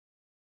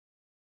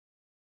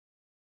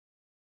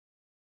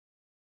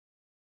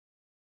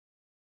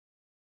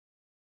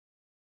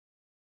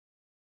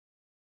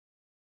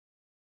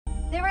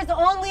is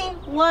only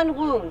one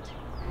wound,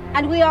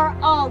 and we are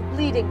all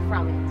bleeding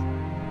from it.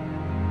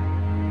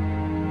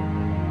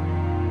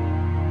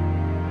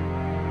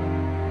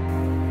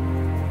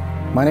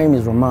 My name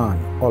is Rahman,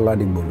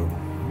 Oladigbolu.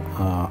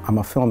 I'm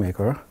a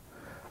filmmaker,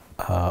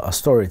 a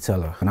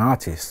storyteller, an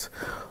artist,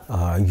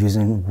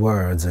 using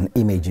words and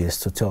images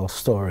to tell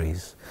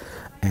stories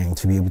and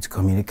to be able to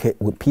communicate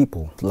with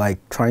people, like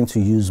trying to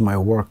use my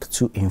work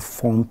to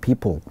inform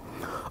people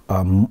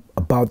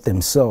about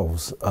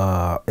themselves,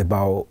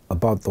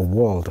 about the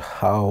world,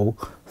 how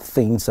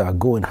things are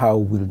going, how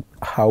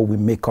we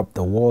make up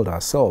the world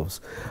ourselves,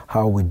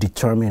 how we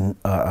determine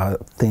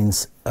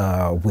things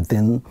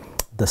within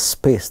the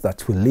space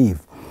that we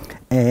live.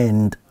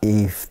 And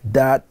if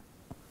that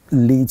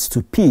leads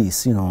to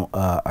peace, you know,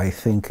 I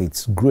think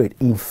it's great.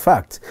 In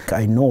fact,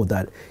 I know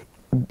that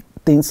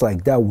things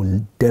like that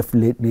will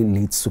definitely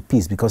lead to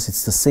peace, because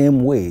it's the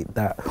same way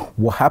that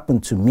what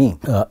happened to me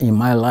in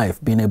my life,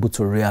 being able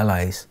to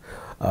realize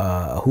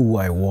who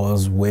I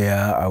was,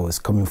 where I was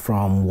coming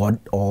from, what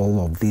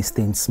all of these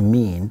things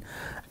mean,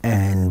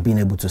 and being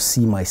able to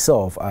see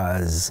myself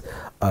as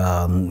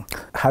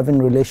having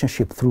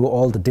relationship through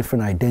all the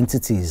different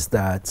identities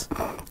that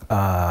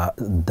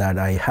that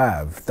I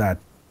have, that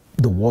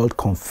the world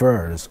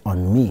confers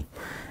on me,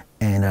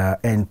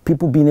 and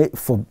people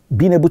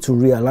being able to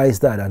realize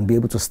that and be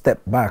able to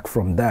step back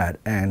from that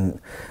and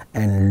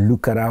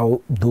look at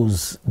how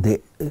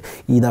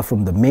either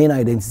from the main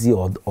identity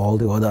or all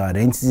the other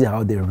identities,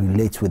 how they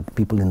relate with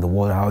people in the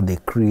world, how they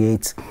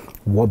create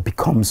what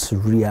becomes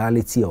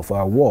reality of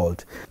our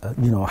world.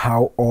 You know,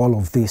 how all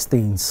of these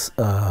things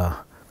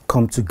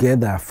come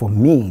together for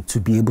me to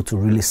be able to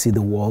really see the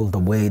world the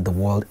way the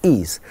world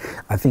is.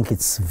 I think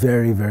it's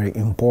very, very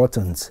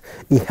important.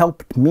 It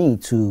helped me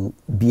to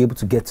be able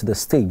to get to the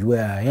stage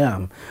where I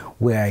am,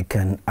 where I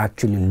can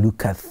actually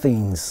look at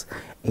things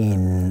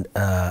in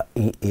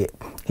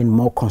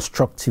more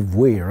constructive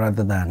way,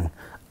 rather than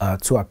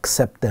to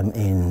accept them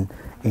in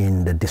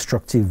the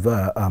destructive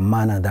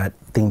manner that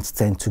things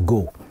tend to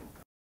go.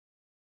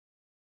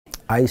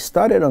 I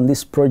started on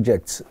this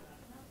project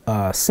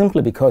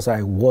simply because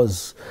I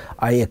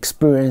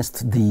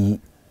experienced the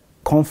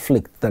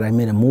conflict that I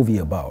made a movie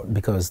about,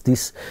 because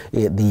the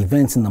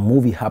events in the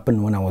movie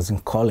happened when I was in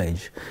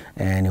college,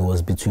 and it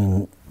was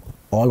between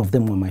all of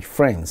them were my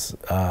friends,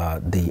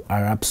 the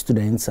Arab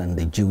students and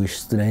the Jewish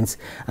students,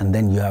 and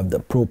then you have the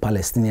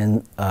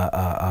pro-Palestinian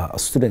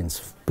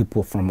students,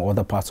 people from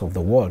other parts of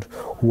the world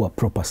who are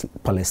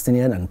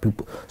pro-Palestinian, and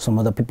some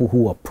other people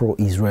who are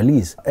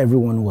pro-Israelis.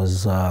 Everyone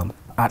was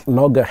at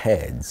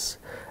loggerheads,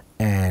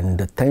 and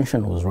the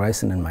tension was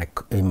rising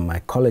in my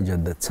college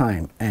at the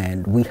time,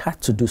 and we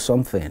had to do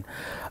something,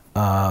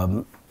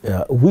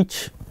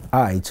 which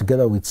I,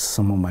 together with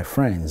some of my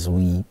friends,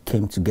 we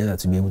came together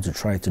to be able to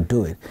try to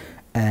do it.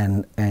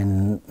 And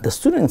the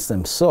students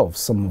themselves,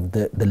 some of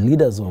the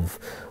leaders of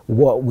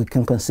what we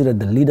can consider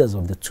the leaders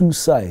of the two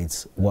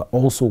sides, were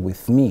also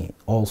with me,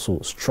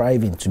 also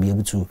striving to be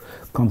able to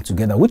come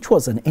together, which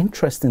was an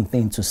interesting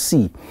thing to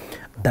see,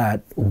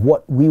 that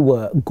what we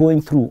were going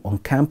through on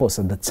campus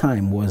at the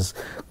time was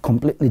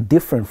completely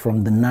different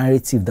from the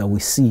narrative that we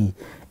see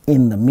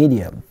in the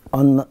media.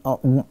 On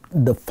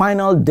the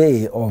final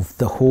day of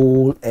the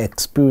whole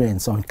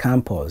experience on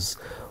campus,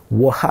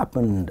 what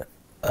happened,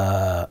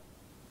 yeah,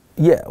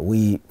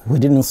 we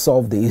didn't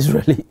solve the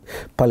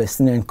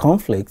Israeli-Palestinian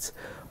conflict,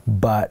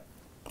 but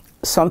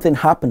something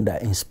happened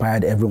that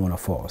inspired every one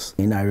of us.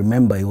 And I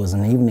remember it was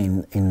an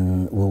evening,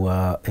 we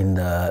were in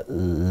the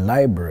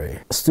library.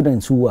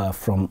 Students who were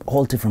from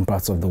all different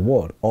parts of the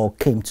world all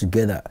came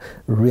together,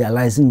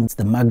 realizing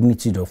the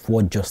magnitude of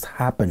what just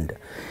happened.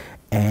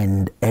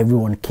 And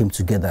everyone came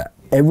together.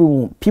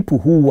 People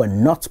who were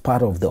not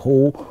part of the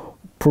whole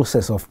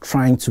process of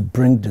trying to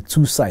bring the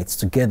two sides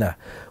together,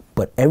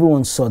 but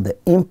everyone saw the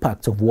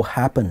impact of what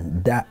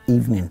happened that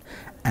evening,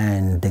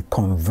 and they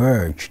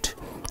converged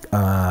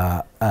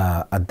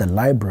at the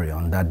library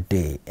on that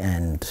day,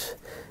 and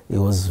it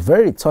was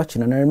very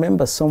touching. And I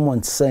remember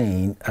someone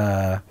saying,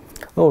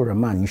 "Oh,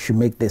 Rahman, you should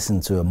make this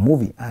into a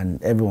movie,"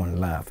 and everyone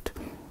laughed.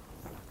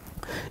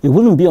 It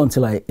wouldn't be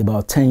until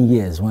about 10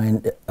 years,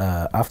 when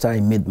after I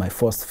made my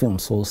first film,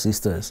 Soul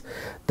Sisters,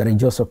 that it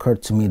just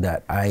occurred to me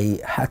that I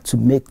had to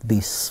make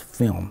this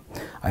film.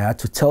 I had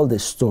to tell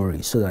this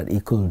story so that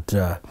it could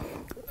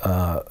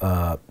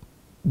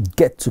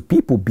get to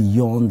people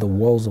beyond the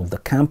walls of the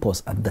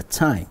campus at the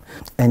time.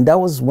 And that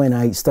was when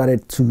I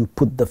started to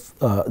put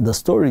the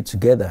story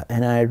together,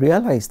 and I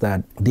realized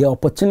that the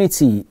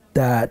opportunity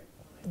that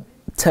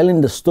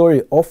telling the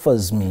story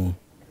offers me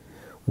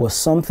was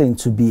something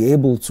to be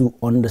able to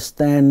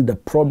understand the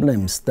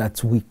problems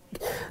that we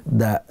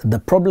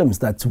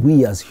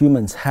as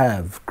humans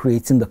have,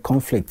 creating the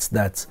conflicts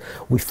that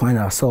we find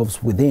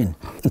ourselves within.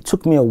 It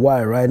took me a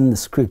while writing the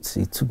script.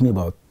 It took me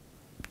about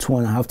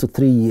 2.5 to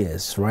 3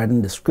 years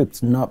writing the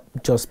script, not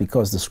just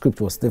because the script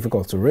was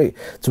difficult to write,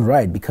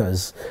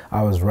 because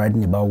I was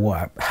writing about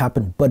what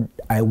happened, but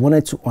I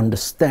wanted to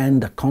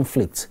understand the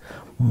conflict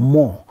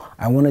more.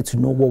 I wanted to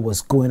know what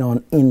was going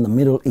on in the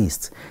Middle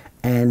East.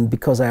 And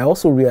because I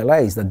also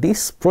realized that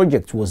this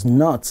project was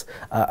not,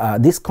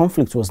 this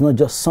conflict was not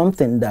just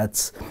something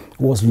that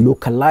was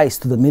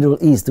localized to the Middle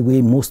East the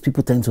way most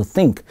people tend to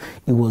think.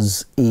 It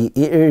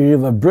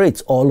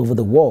reverberates all over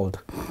the world.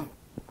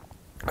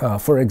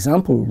 For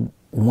example,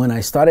 when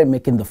I started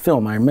making the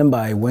film, I remember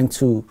I went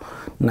to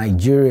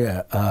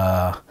Nigeria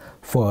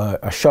for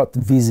a short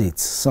visit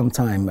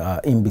sometime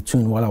in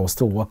between while I was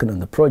still working on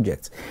the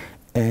project.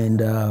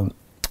 And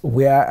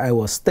where I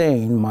was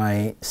staying,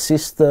 my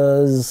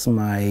sisters,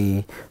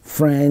 my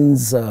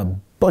friends, a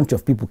bunch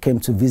of people came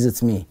to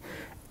visit me.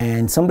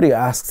 And somebody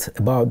asked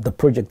about the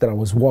project that I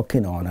was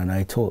working on, and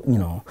I told,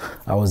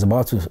 I was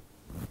about to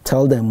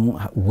tell them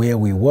where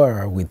we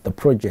were with the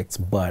project,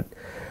 but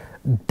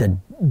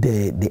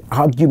the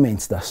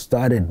arguments that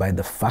started by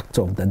the fact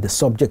of that the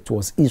subject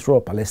was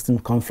Israel-Palestine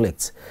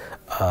conflict,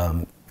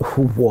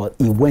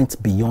 it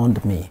went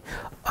beyond me.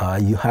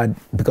 You had,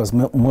 because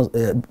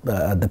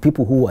the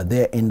people who were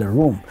there in the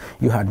room,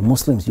 you had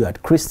Muslims, you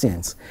had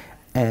Christians,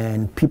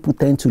 and people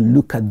tend to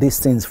look at these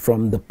things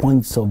from the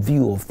points of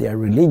view of their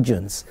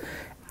religions.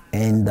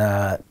 And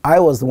I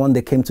was the one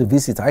that came to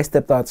visit. I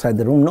stepped outside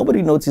the room.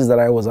 Nobody noticed that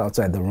I was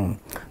outside the room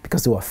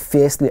because they were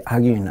fiercely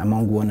arguing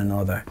among one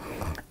another.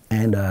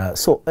 And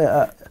so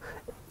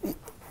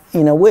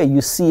in a way,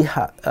 you see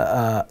how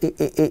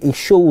it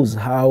shows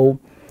how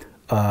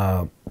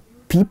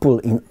people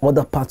in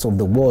other parts of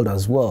the world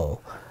as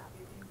well,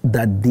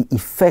 that the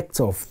effect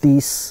of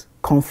this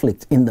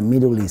conflict in the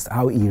Middle East,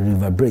 how it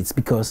reverberates,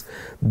 because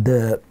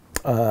the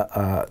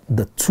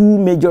two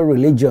major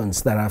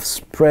religions that have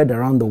spread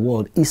around the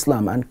world,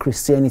 Islam and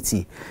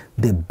Christianity,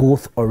 they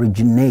both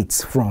originate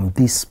from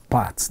this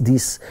part,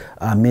 this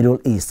Middle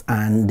East,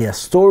 and their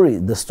story,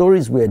 the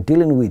stories we're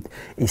dealing with,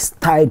 is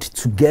tied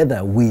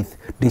together with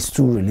these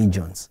two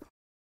religions.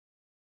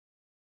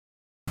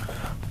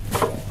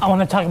 I want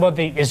to talk about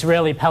the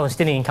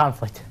Israeli-Palestinian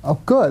conflict.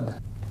 Oh, good.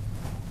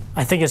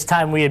 I think it's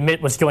time we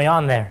admit what's going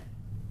on there.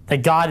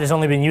 That God has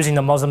only been using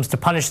the Muslims to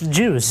punish the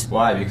Jews.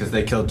 Why? Because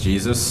they killed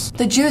Jesus?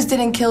 The Jews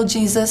didn't kill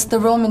Jesus, the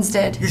Romans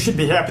did. You should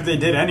be happy they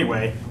did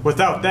anyway.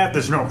 Without that,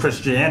 there's no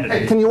Christianity.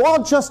 Hey, can you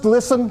all just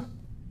listen?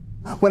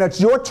 When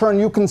it's your turn,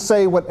 you can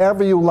say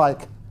whatever you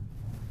like.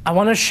 I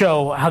want to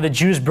show how the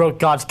Jews broke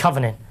God's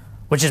covenant,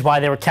 which is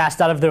why they were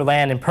cast out of their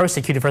land and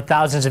persecuted for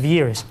thousands of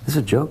years. This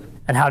is a joke.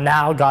 And how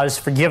now God has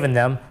forgiven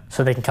them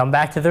so they can come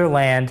back to their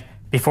land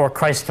before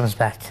Christ comes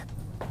back.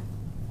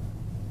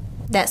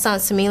 That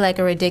sounds to me like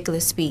a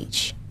ridiculous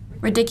speech.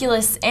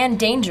 Ridiculous and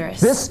dangerous.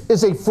 This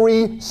is a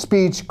free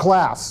speech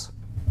class.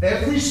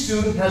 Every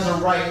student has a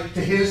right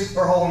to his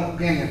or her own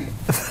opinion.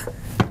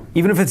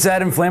 Even if it's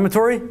that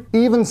inflammatory?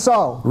 Even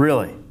so.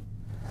 Really?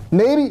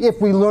 Maybe if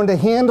we learn to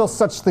handle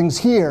such things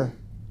here,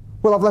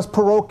 we'll have less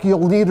parochial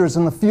leaders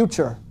in the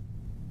future.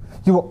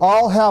 You will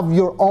all have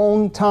your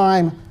own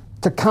time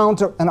to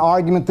counter an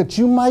argument that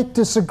you might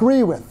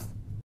disagree with.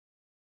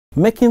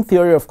 Making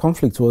theory of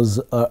conflict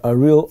was a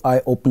real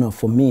eye-opener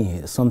for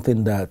me,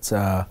 something that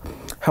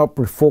helped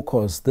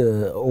refocus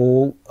the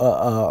whole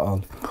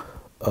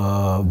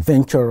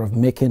venture of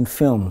making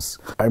films.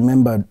 I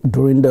remember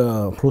during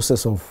the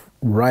process of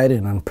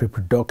writing and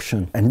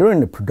pre-production, and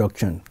during the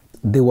production,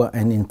 there were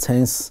an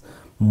intense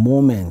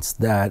moments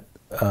that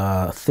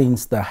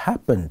things that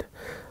happened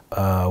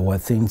were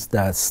things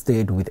that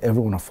stayed with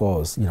every one of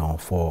us,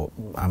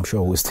 I'm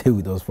sure will stay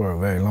with us for a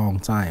very long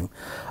time.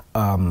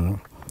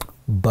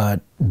 But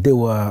they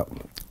were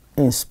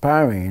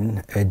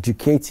inspiring,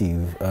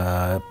 educative.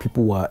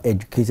 People were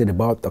educated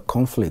about the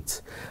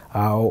conflict,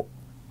 how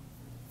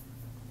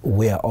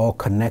we are all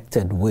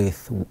connected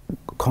with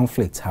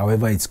conflict,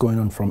 however it's going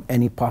on from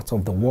any part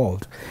of the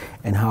world,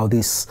 and how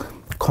these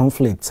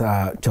conflicts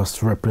are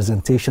just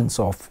representations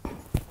of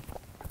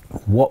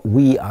what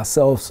we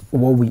ourselves,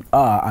 what we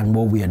are and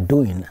what we are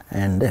doing,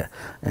 and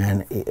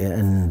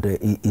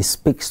it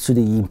speaks to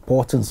the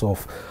importance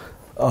of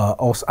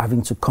us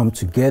having to come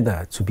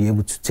together to be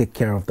able to take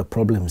care of the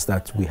problems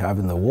that we have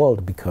in the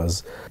world,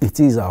 because it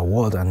is our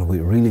world and we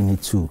really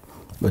need to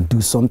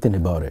do something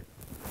about it.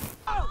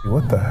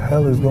 What the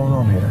hell is going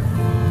on here?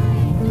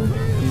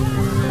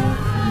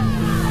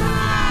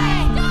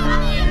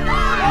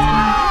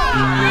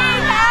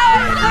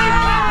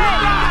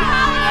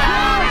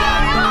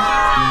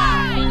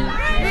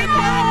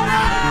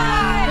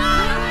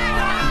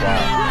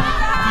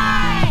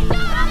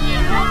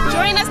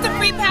 Join us to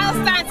free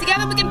Palestine.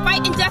 Together we can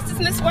fight injustice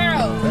in this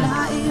world.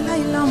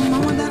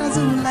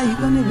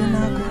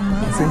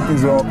 I think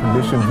these are all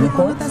conditioned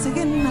viewpoints?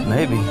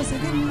 Maybe.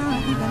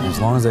 As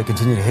long as they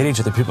continue to hate each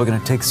other, people are going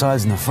to take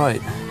sides in the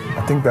fight.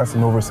 I think that's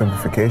an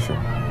oversimplification.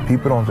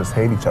 People don't just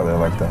hate each other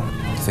like that.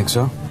 You think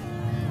so?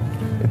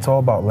 It's all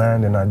about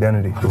land and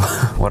identity.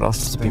 What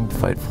else do people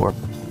fight for?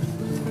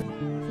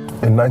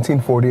 In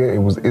 1948, it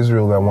was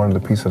Israel that wanted a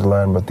piece of the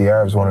land, but the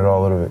Arabs wanted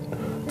all of it.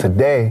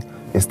 Today,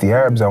 it's the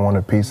Arabs that want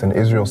a piece, and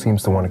Israel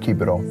seems to want to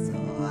keep it all.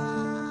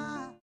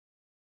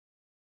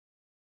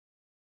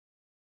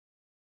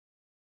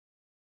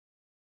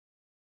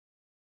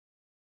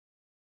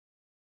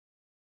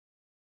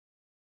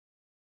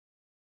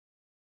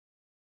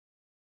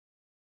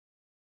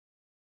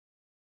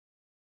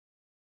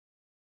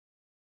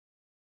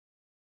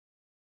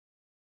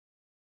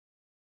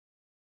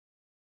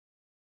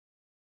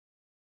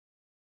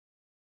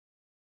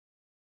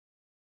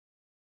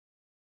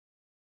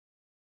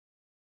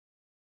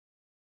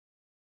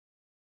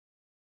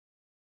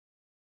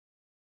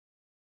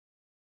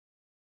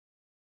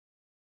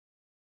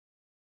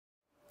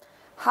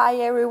 Hi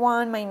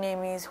everyone, my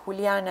name is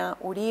Juliana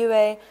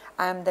Uribe.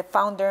 I'm the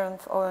founder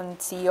and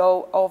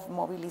CEO of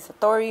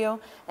Movilizatorio,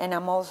 and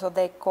I'm also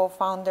the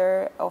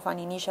co-founder of an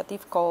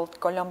initiative called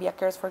Colombia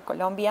Cares for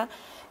Colombia.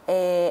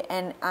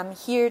 And I'm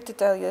here to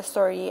tell you a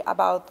story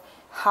about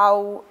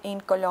how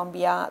in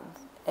Colombia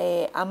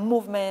a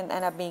movement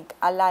and a big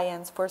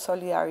alliance for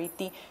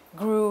solidarity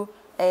grew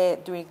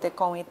during the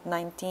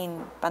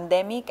COVID-19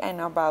 pandemic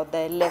and about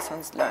the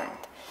lessons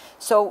learned.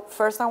 So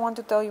first I want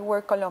to tell you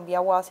where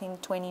Colombia was in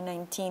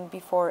 2019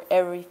 before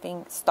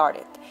everything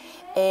started.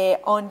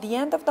 On the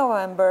end of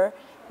November,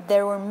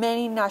 there were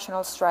many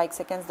national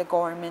strikes against the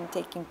government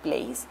taking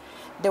place.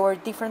 There were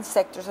different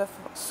sectors of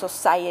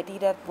society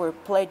that were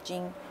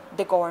pledging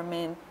the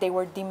government. They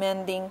were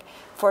demanding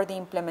for the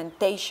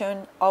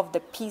implementation of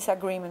the peace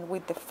agreement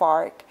with the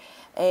FARC,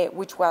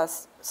 which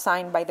was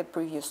signed by the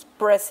previous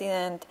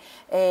president.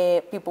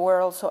 People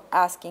were also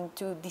asking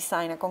to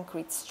design a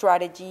concrete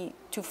strategy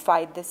to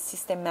fight the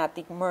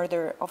systematic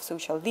murder of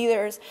social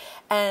leaders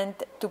and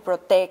to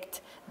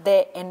protect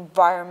the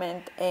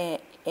environment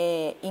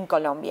in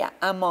Colombia,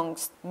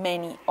 amongst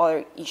many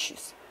other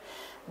issues.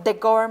 The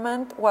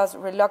government was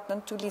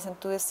reluctant to listen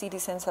to the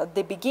citizens at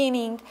the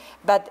beginning,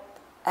 but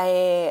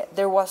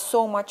there was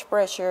so much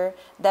pressure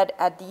that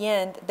at the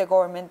end the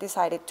government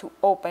decided to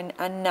open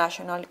a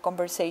national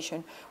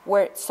conversation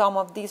where some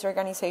of these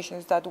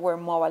organizations that were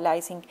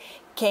mobilizing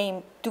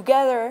came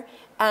together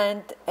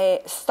and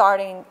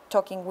started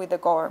talking with the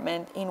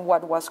government in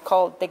what was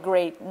called the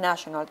Great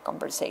National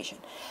Conversation.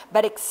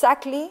 But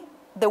exactly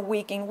the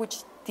week in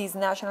which this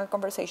national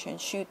conversation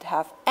should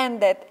have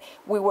ended,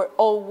 we were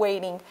all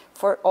waiting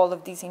for all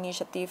of these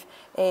initiatives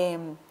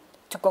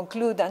to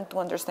conclude and to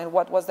understand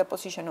what was the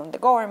position of the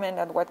government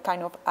and what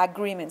kind of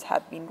agreements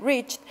had been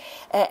reached.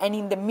 And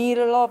in the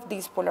middle of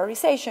this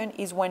polarization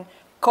is when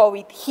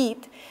COVID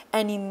hit,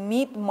 and in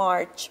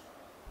mid-March,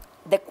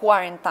 the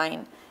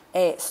quarantine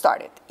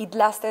started. It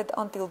lasted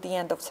until the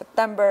end of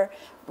September,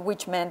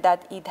 which meant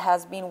that it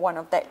has been one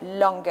of the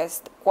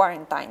longest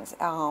quarantines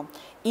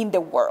in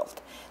the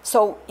world.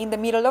 So in the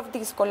middle of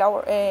this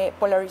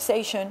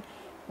polarization,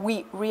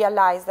 we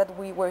realized that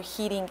we were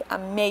hitting a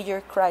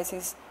major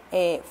crisis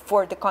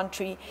for the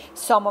country.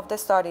 Some of the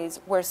studies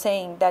were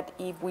saying that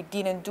if we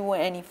didn't do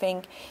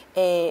anything,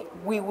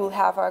 we will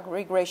have a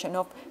regression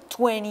of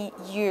 20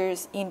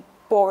 years in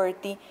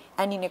poverty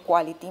and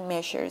inequality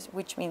measures,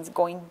 which means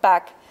going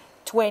back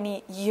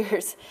 20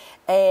 years.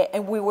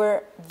 And we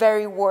were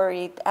very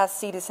worried as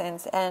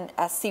citizens and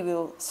as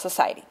civil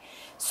society.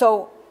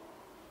 So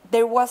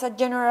there was a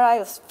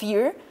generalized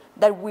fear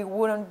that we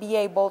wouldn't be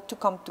able to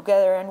come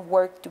together and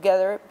work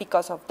together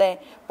because of the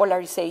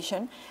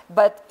polarization.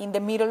 But in the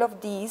middle of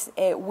this,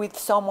 with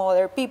some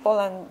other people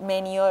and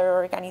many other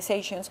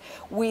organizations,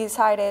 we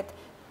decided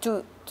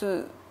to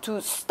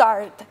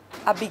start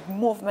a big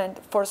movement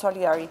for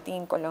solidarity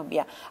in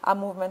Colombia, a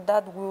movement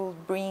that will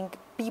bring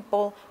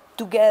people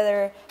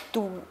together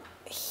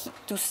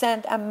to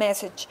send a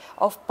message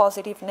of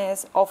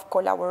positiveness, of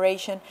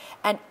collaboration,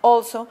 and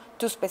also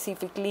to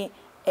specifically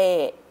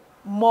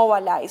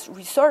mobilize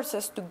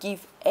resources to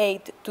give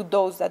aid to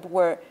those that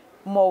were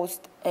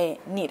most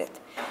needed.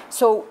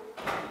 So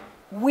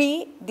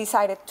we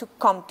decided to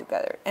come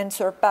together and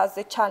surpass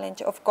the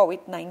challenge of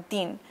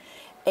COVID-19.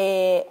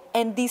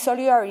 And this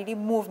solidarity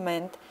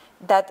movement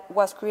that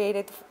was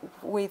created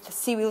with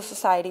civil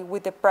society,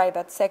 with the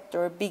private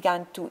sector,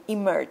 began to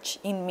emerge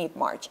in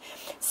mid-March.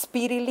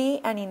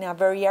 Speedily and in a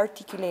very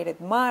articulated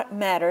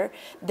manner,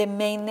 the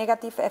main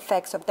negative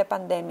effects of the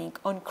pandemic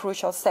on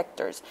crucial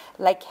sectors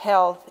like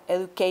health,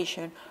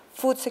 education,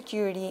 food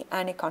security,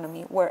 and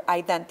economy were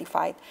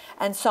identified,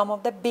 and some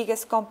of the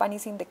biggest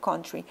companies in the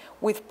country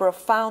with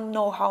profound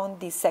know-how in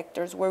these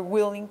sectors were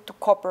willing to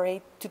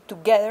cooperate to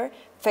together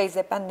face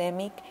the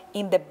pandemic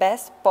in the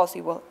best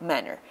possible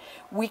manner.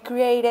 We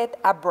created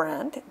a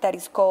brand that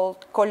is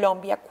called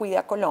Colombia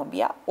Cuida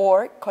Colombia,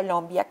 or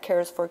Colombia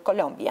Cares for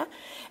Colombia,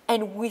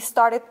 and we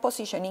started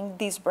positioning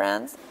these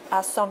brands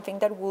as something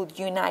that would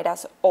unite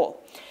us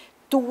all.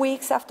 2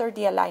 weeks after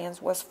the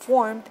alliance was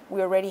formed,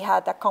 we already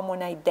had a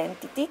common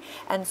identity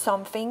and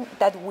something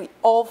that we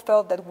all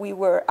felt that we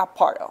were a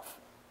part of.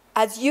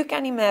 As you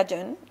can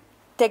imagine,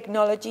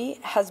 technology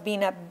has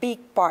been a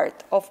big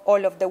part of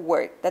all of the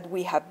work that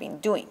we have been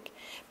doing,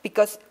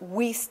 because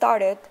we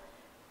started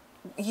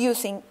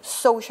using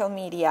social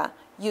media,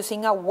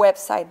 using a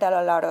website that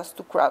allowed us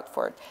to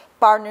crowdfund,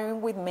 partnering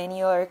with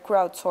many other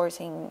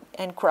crowdsourcing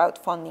and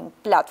crowdfunding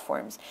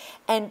platforms.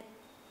 And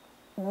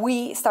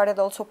we started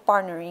also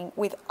partnering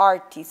with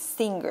artists,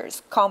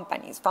 singers,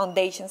 companies,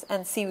 foundations,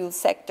 and civil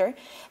sector.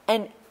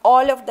 And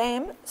all of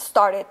them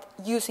started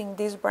using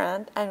this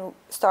brand and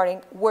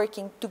starting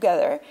working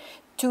together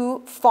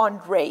to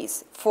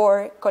fundraise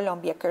for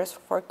Colombia Cares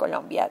for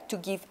Colombia, to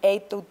give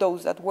aid to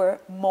those that were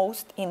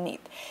most in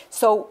need.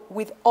 So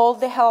with all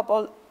the help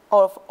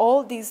of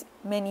all these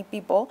many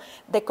people,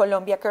 the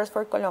Colombia Cares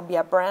for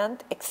Colombia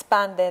brand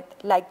expanded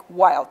like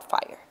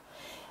wildfire.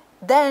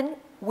 Then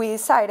we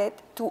decided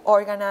to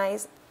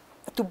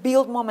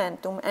build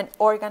momentum and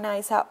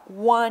organize a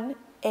 1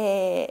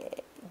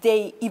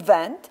 Day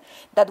event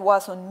that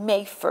was on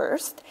May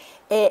 1st.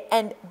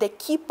 And the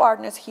key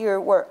partners here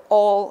were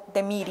all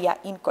the media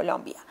in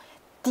Colombia.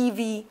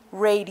 TV,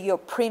 radio,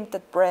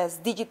 printed press,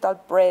 digital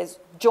press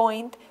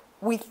joined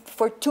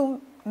for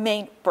two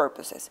main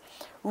purposes: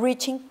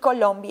 reaching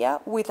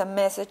Colombia with a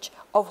message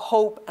of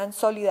hope and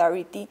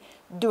solidarity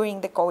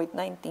during the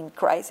COVID-19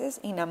 crisis,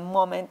 in a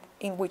moment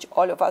in which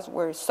all of us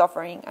were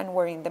suffering and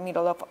were in the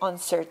middle of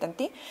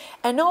uncertainty,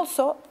 and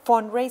also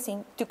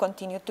fundraising to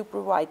continue to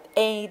provide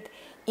aid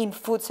in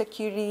food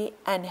security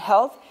and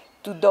health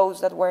to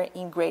those that were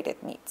in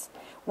greatest needs.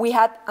 We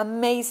had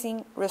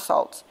amazing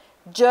results.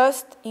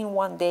 Just in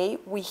one day,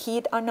 we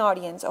hit an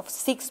audience of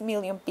 6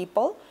 million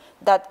people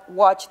that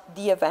watched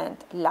the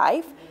event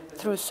live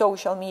through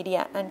social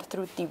media and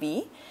through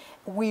TV.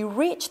 We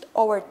reached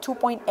over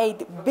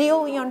 2.8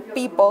 billion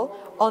people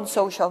on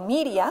social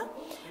media,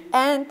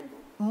 and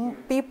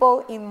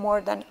people in more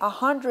than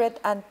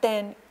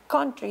 110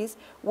 countries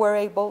were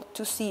able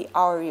to see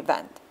our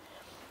event.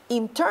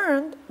 In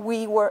turn,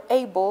 we were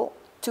able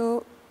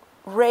to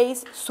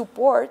raise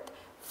support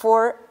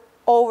for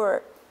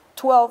over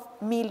 $12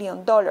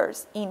 million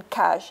in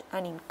cash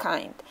and in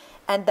kind.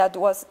 And that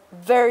was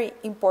very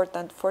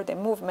important for the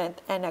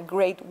movement and a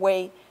great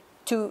way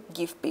to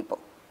give people.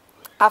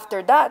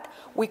 After that,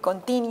 we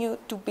continue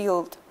to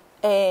build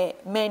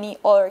many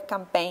other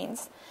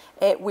campaigns.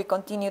 We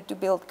continue to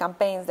build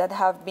campaigns that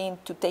have been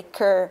to take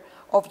care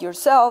of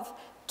yourself,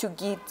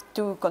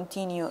 to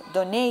continue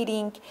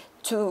donating,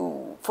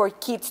 for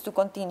kids to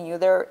continue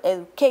their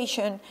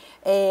education.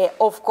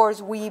 Of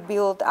course, we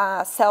built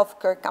a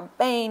self-care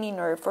campaign in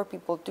order for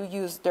people to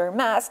use their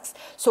masks.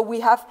 So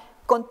we have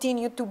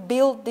continued to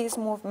build this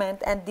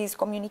movement and this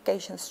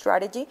communication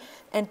strategy.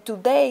 And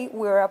today,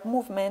 we're a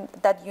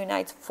movement that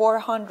unites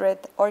 400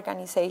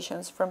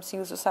 organizations from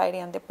civil society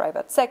and the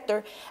private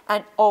sector,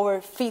 and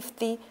over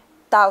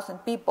 50,000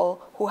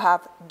 people who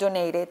have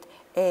donated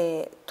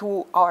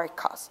to our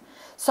cause.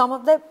 Some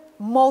of the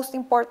most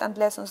important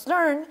lessons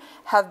learned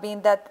have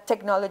been that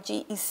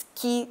technology is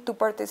key to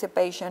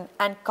participation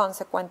and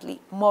consequently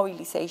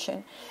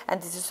mobilization.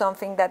 And this is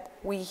something that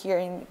we here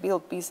in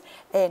Build Peace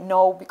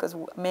know, because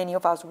many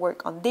of us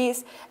work on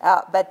this.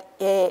 But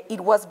it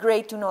was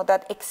great to know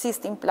that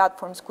existing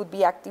platforms could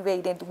be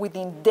activated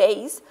within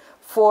days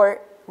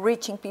for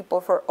reaching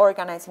people, for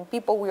organizing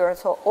people. We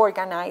also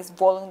organize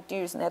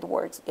volunteers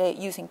networks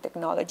using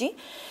technology.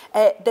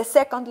 The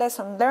second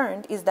lesson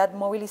learned is that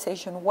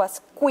mobilization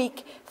was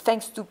quick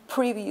thanks to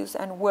previous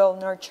and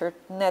well-nurtured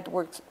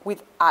networks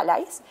with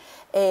allies.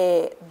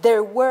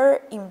 There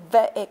were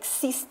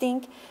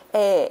existing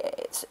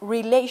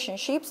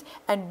relationships,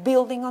 and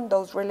building on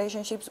those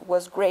relationships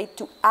was great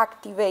to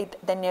activate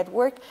the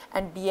network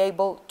and be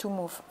able to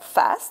move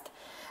fast.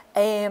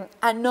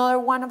 Another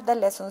one of the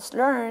lessons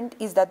learned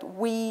is that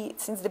we,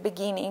 since the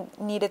beginning,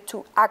 needed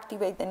to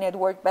activate the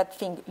network, but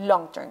think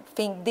long-term.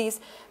 Think this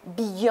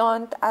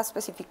beyond a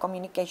specific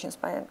communications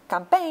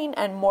campaign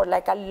and more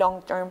like a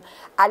long-term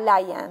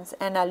alliance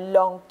and a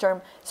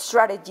long-term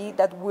strategy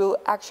that will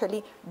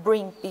actually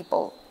bring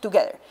people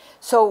together.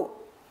 So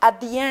at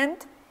the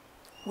end,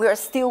 we are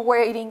still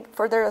waiting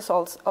for the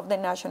results of the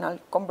national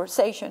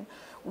conversation.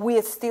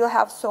 We still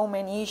have so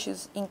many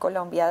issues in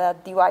Colombia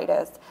that divide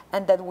us,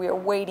 and that we are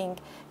waiting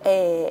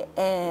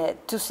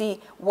to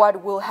see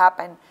what will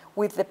happen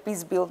with the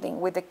peace building,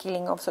 with the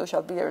killing of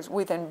social leaders,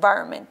 with the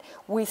environment.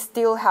 We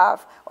still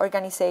have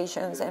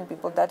organizations and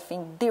people that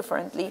think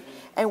differently,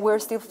 and we're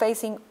still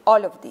facing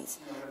all of this.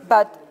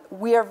 But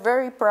we are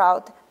very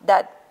proud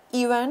that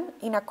even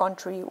in a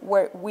country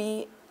where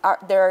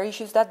there are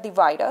issues that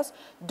divide us,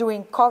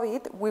 during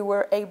COVID, we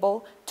were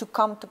able to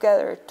come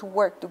together, to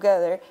work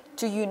together,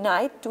 to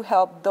unite, to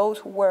help those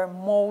who were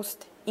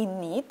most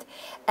in need,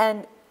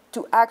 and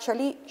to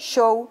actually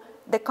show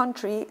the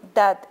country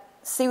that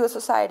civil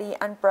society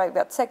and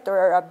private sector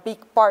are a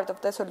big part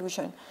of the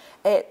solution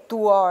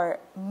to our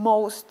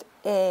most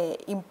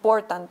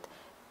important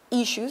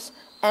issues,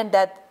 and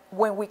that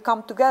when we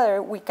come together,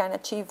 we can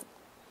achieve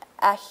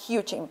a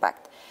huge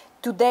impact.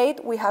 To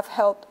date, we have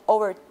helped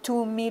over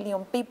 2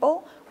 million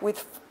people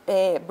with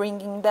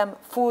bringing them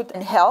food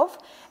and health,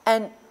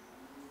 and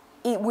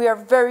we are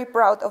very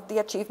proud of the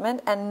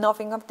achievement, and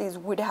nothing of this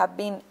we had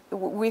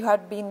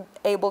been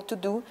able to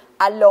do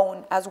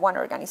alone as one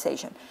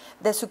organization.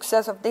 The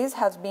success of this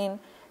has been,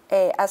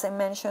 as I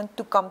mentioned,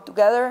 to come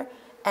together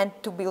and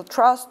to build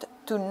trust,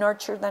 to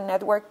nurture the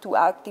network, to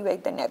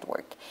activate the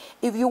network.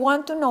 If you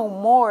want to know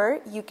more,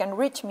 you can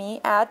reach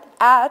me at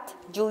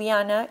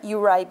Juliana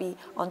Uribe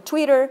on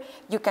Twitter.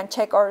 You can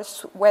check our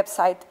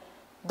website,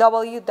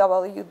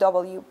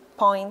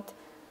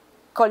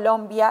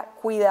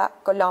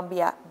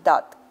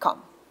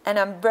 www.colombiacuidacolombia.com. And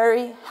I'm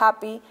very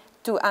happy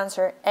to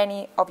answer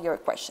any of your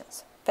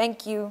questions.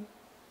 Thank you.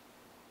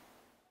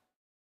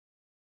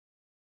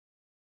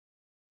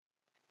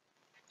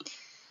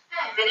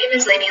 My name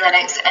is Laney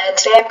Lenox, and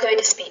today I'm going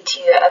to speak to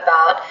you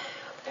about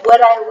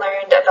what I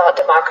learned about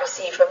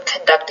democracy from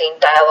conducting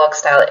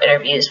dialogue-style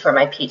interviews for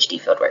my PhD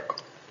fieldwork.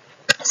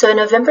 So in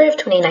November of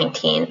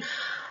 2019,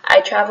 I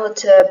traveled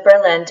to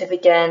Berlin to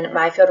begin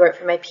my fieldwork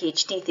for my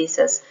PhD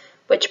thesis,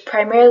 which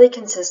primarily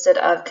consisted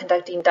of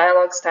conducting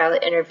dialogue-style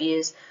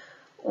interviews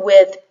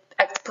with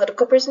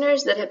ex-political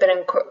prisoners that had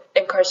been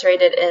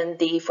incarcerated in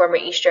the former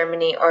East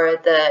Germany, or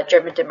the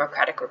German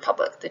Democratic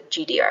Republic, the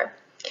GDR,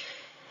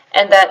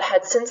 and that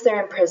had since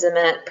their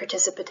imprisonment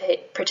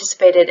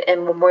participated in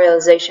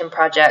memorialization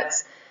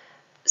projects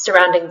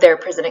surrounding their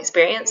prison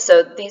experience.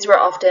 So these were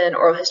often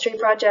oral history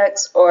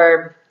projects,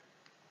 or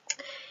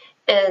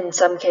in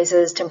some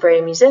cases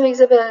temporary museum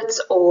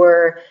exhibits,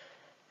 or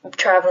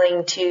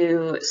traveling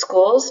to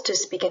schools to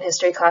speak in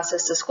history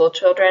classes to school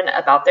children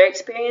about their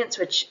experience,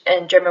 which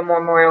in German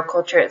memorial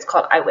culture it's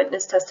called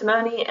eyewitness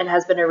testimony, and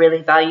has been a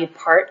really valued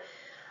part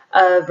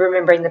of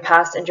remembering the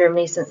past in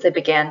Germany since they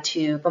began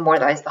to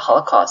memorialize the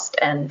Holocaust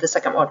and the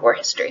Second World War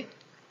history.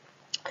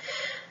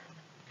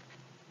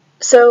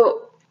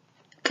 So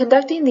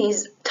conducting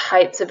these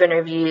types of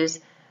interviews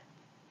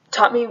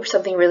taught me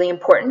something really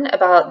important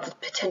about the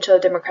potential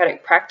of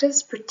democratic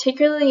practice,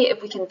 particularly if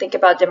we can think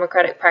about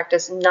democratic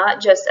practice not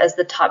just as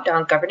the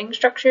top-down governing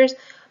structures,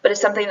 but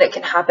as something that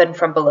can happen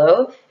from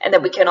below and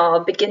that we can all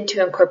begin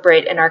to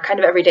incorporate in our kind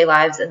of everyday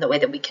lives in the way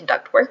that we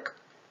conduct work.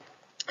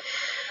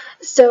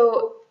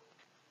 So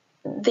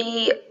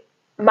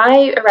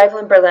my arrival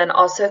in Berlin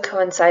also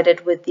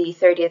coincided with the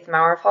 30th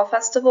Mauerfall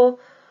Festival,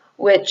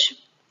 which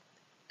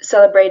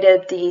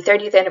celebrated the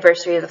 30th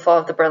anniversary of the fall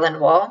of the Berlin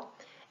Wall.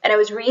 And I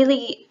was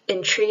really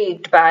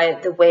intrigued by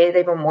the way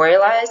they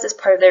memorialized as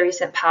part of their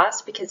recent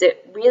past, because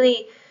it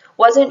really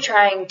wasn't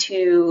trying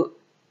to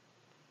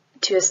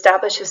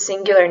establish a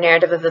singular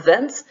narrative of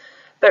events,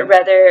 but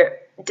rather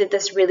did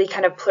this really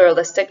kind of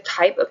pluralistic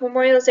type of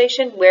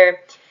memorialization where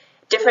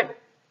different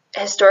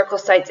historical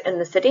sites in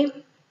the city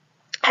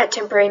had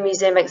temporary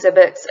museum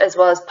exhibits, as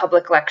well as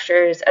public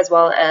lectures, as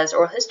well as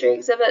oral history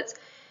exhibits,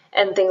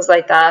 and things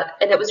like that.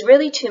 And it was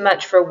really too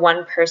much for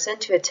one person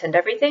to attend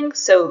everything.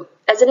 So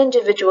as an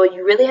individual,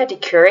 you really had to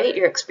curate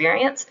your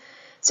experience.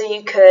 So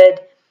you could,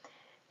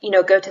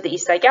 go to the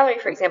East Side Gallery,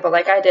 for example,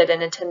 like I did,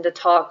 and attend a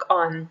talk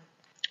on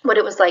what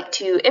it was like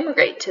to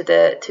immigrate to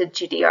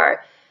GDR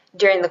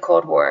during the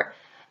Cold War.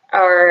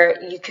 Or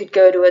you could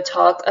go to a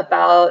talk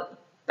about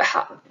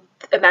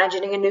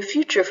imagining a new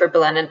future for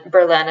Berlin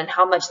and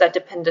how much that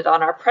depended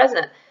on our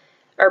present,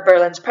 or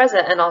Berlin's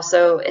present, and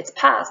also its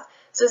past.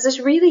 So it's this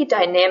really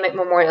dynamic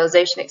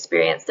memorialization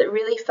experience that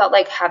really felt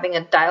like having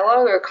a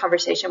dialogue or a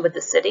conversation with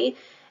the city,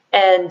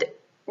 and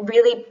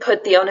really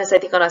put the onus, I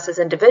think, on us as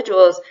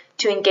individuals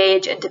to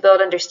engage and to build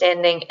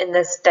understanding in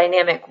this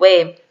dynamic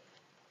way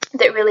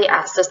that really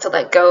asked us to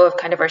let go of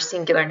kind of our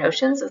singular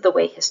notions of the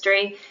way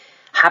history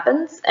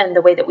happens and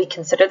the way that we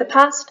consider the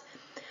past.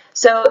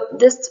 So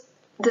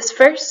this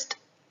first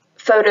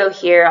photo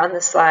here on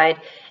the slide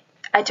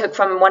I took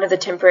from one of the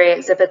temporary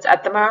exhibits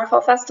at the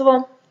Mauerfall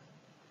Festival.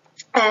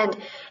 And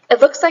it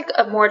looks like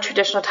a more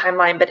traditional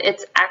timeline, but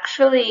it's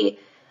actually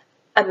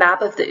a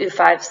map of the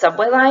U5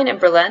 subway line in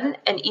Berlin,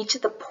 and each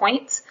of the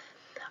points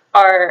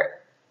are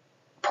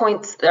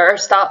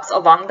stops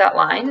along that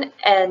line,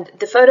 and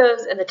the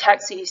photos and the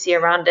text that you see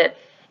around it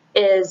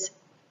is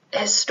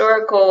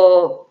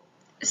historical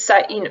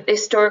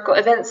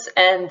events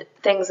and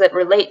things that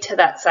relate to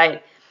that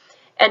site.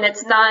 And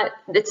it's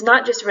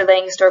not just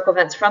relaying historical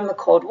events from the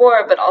Cold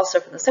War, but also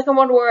from the Second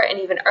World War and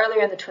even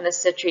earlier in the 20th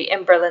century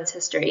in Berlin's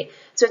history.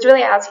 So it's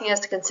really asking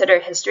us to consider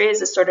history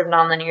as a sort of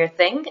nonlinear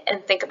thing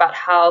and think about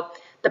how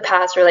the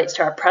past relates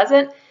to our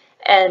present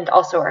and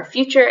also our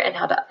future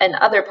and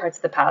other parts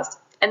of the past.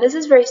 And this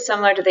is very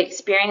similar to the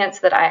experience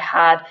that I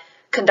had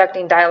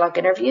conducting dialogue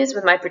interviews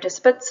with my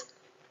participants.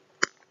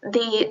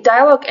 The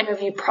dialogue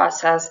interview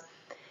process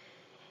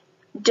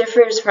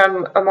differs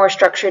from a more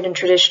structured and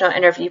traditional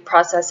interview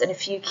process in a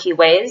few key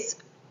ways.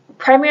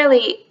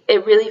 Primarily,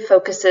 it really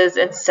focuses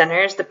and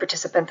centers the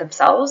participant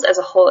themselves as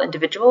a whole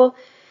individual.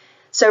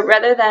 So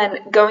rather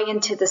than going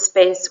into the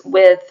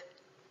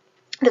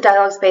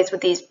dialogue space with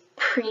these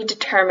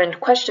predetermined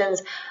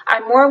questions,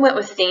 I more went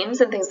with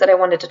themes and things that I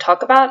wanted to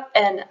talk about,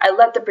 and I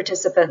let the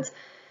participants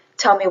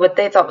tell me what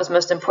they thought was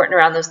most important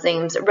around those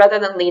themes, rather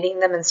than leading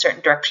them in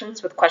certain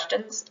directions with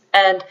questions.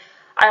 And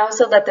I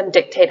also let them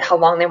dictate how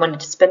long they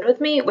wanted to spend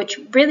with me, which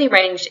really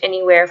ranged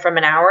anywhere from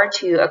an hour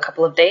to a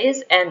couple of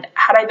days. And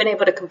had I been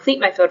able to complete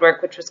my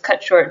fieldwork, which was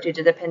cut short due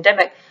to the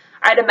pandemic,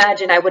 I'd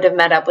imagine I would have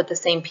met up with the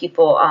same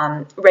people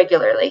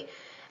regularly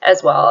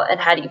as well and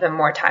had even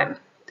more time.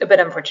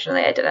 But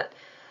unfortunately, I didn't.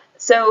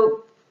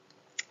 So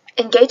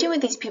engaging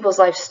with these people's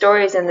life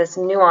stories in this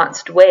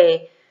nuanced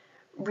way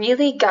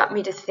really got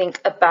me to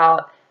think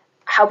about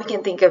how we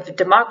can think of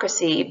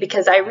democracy,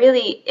 because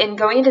in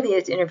going into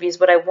these interviews,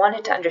 what I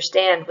wanted to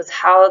understand was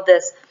how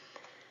this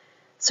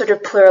sort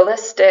of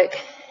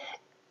pluralistic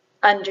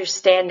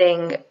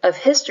understanding of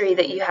history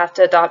that you have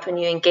to adopt when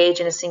you engage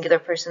in a singular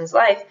person's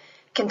life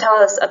can tell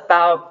us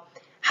about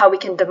how we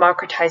can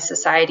democratize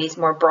societies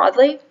more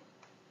broadly.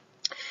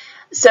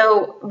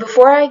 So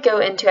before I go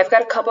into, I've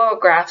got a couple of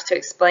graphs to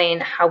explain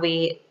how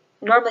we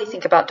normally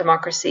think about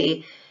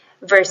democracy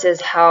versus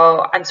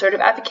how I'm sort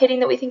of advocating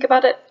that we think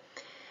about it.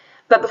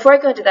 But before I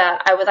go into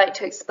that, I would like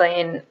to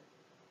explain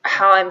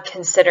how I'm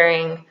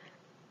considering,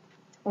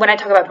 when I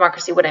talk about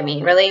democracy, what I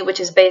mean, really, which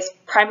is based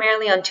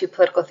primarily on two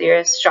political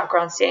theorists, Jacques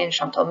Rancière and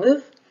Chantal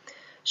Mouffe.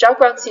 Jacques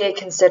Rancière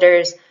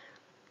considers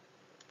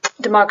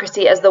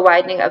democracy as the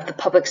widening of the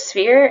public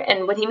sphere,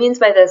 and what he means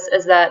by this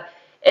is that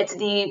it's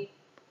the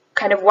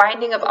kind of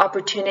widening of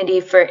opportunity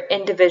for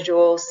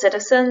individual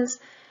citizens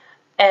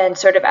and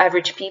sort of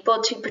average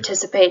people to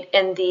participate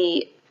in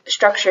the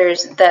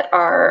structures that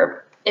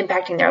are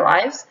impacting their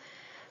lives.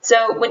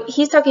 So when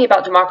he's talking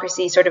about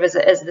democracy sort of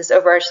as this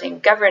overarching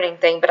governing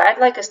thing, but I'd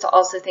like us to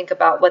also think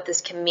about what this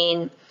can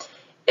mean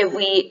if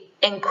we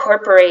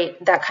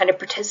incorporate that kind of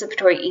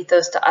participatory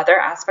ethos to other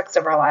aspects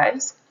of our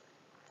lives.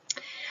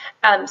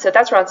 So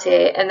that's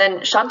Rancière. And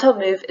then Chantal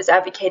Mouffe is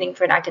advocating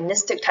for an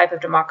agonistic type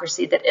of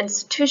democracy that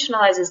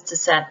institutionalizes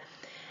dissent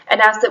and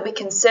asks that we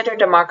consider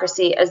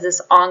democracy as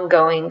this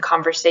ongoing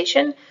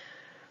conversation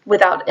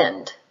without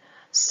end.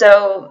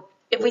 So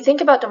if we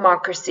think about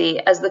democracy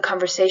as the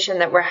conversation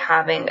that we're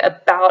having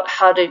about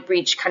how to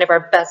reach kind of our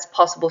best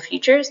possible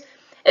futures,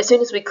 as soon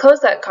as we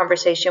close that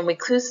conversation, we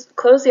close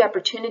the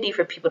opportunity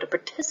for people to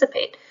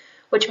participate,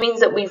 which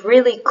means that we've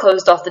really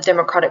closed off the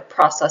democratic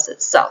process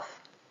itself.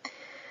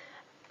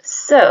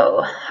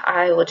 So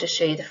I will just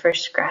show you the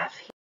first graph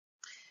here.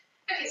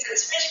 Okay, so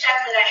this first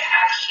graph that I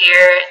have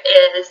here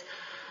is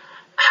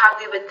how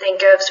we would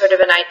think of sort of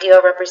an ideal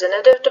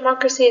representative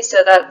democracy.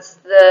 So that's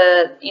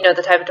the,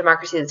 the type of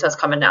democracy that's most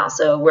common now.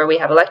 So where we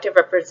have elected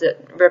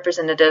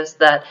representatives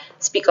that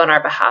speak on our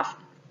behalf.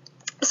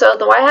 So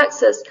the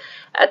y-axis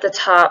at the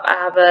top, I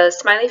have a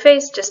smiley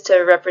face just to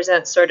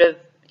represent sort of,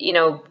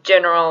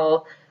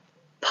 general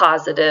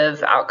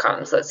positive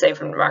outcomes, let's say,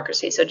 from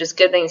democracy. So just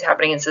good things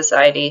happening in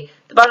society.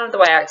 The bottom of the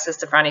y-axis,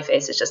 the frowny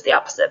face, is just the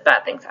opposite,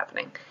 bad things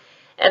happening.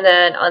 And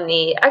then on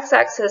the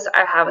x-axis,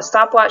 I have a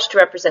stopwatch to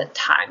represent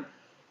time.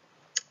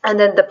 And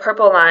then the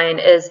purple line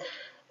is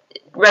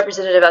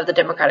representative of the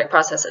democratic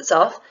process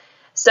itself.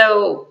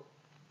 So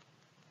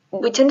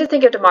we tend to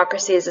think of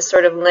democracy as a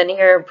sort of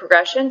linear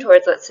progression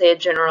towards, let's say, a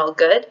general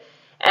good.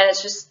 And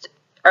it's just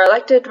our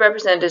elected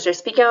representatives are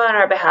speaking on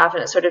our behalf,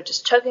 and it's sort of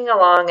just chugging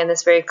along in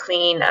this very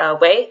clean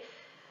way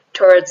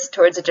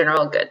towards a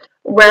general good.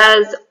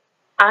 Whereas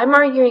I'm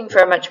arguing for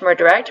a much more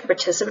direct and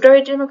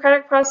participatory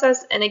democratic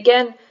process. And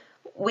again,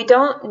 we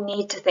don't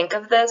need to think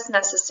of this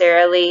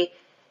necessarily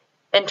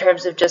in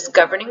terms of just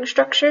governing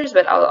structures,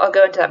 but I'll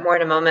go into that more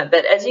in a moment.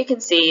 But as you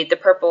can see, the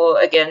purple,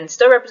 again,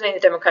 still representing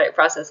the democratic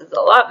process, is a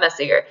lot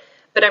messier.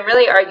 But I'm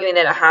really arguing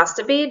that it has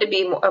to be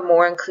a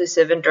more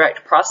inclusive and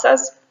direct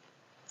process.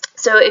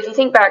 So if you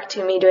think back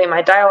to me doing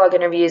my dialogue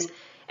interviews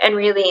and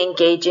really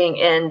engaging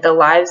in the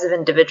lives of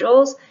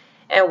individuals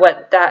and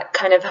what that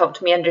kind of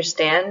helped me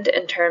understand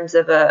in terms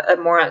of a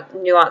more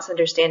nuanced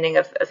understanding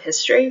of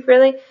history,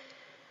 really,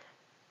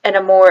 and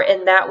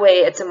in that way,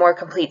 it's a more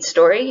complete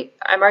story.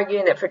 I'm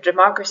arguing that for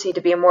democracy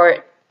to be a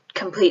more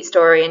complete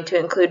story and to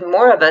include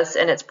more of us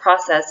in its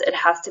process, it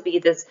has to be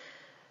this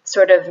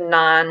sort of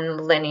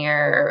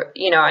non-linear,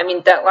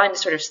 that line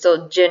is sort of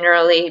still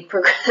generally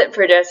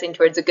progressing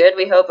towards a good,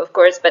 we hope, of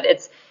course, but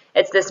it's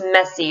this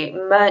messy,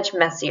 much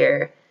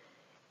messier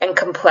and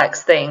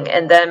complex thing.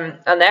 And then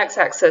on the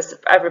x-axis,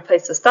 I've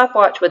replaced the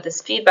stopwatch with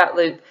this feedback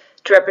loop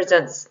to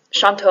represent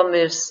Chantal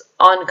Mouffe's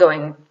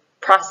ongoing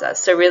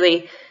process. So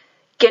really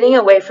getting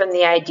away from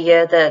the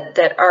idea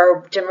that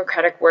our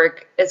democratic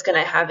work is going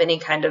to have any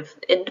kind of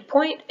end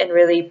point, and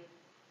really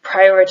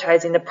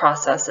prioritizing the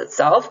process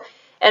itself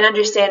and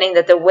understanding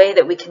that the way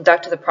that we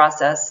conduct the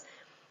process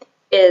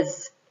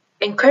is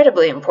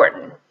incredibly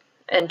important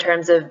in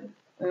terms of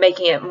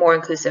making it more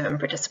inclusive and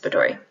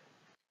participatory.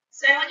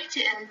 So I wanted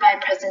to end my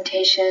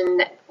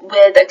presentation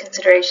with a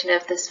consideration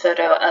of this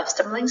photo of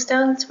stumbling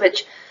stones,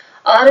 which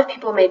a lot of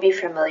people may be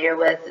familiar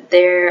with.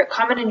 They're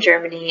common in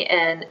Germany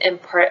and in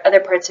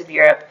other parts of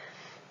Europe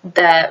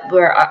that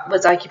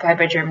was occupied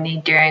by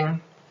Germany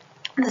during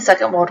the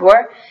Second World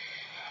War.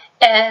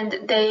 And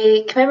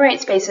they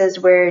commemorate spaces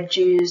where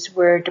Jews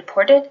were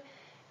deported.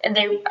 And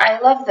I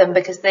love them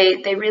because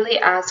they really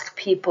ask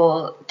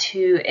people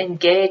to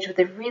engage with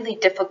a really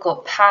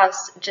difficult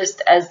past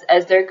just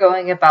as they're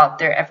going about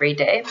their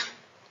everyday.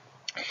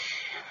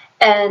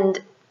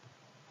 And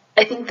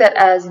I think that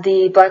as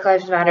the Black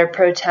Lives Matter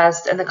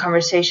protests and the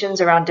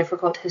conversations around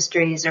difficult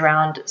histories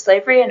around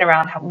slavery and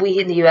around how we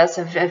in the U.S.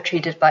 have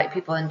treated Black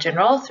people in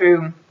general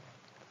through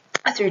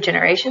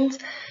generations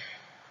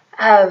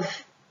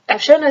have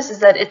shown us is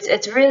that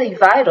it's really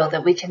vital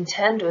that we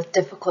contend with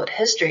difficult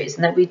histories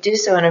and that we do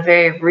so in a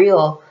very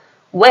real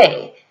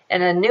way,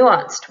 in a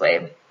nuanced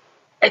way.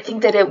 I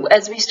think that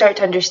as we start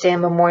to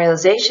understand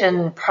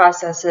memorialization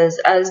processes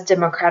as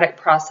democratic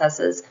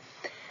processes,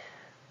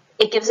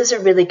 it gives us a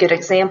really good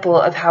example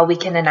of how we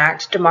can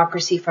enact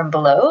democracy from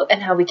below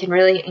and how we can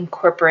really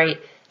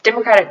incorporate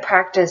democratic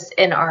practice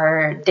in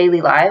our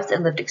daily lives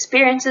and lived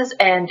experiences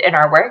and in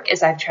our work,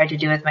 as I've tried to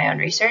do with my own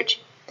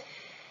research.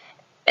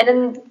 And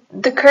in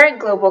the current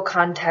global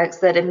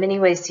context that in many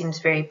ways seems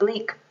very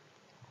bleak,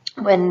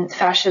 when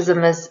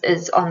fascism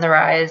is on the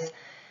rise,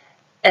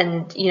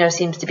 and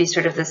seems to be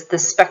sort of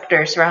this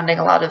specter surrounding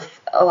a lot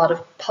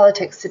of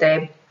politics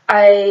today.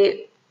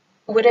 I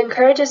would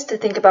encourage us to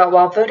think about,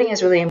 while voting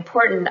is really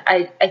important,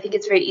 I think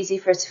it's very easy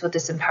for us to feel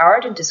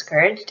disempowered and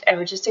discouraged. I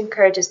would just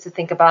encourage us to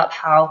think about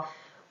how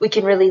we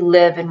can really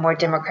live in more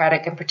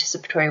democratic and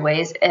participatory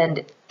ways,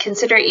 and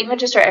consider even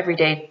just our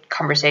everyday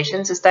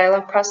conversations as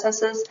dialogue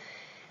processes.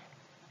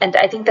 And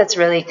I think that's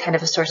really kind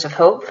of a source of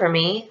hope for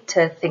me,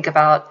 to think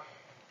about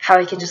how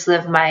I can just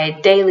live my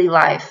daily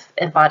life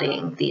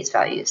embodying these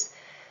values.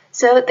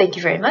 So thank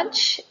you very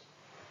much,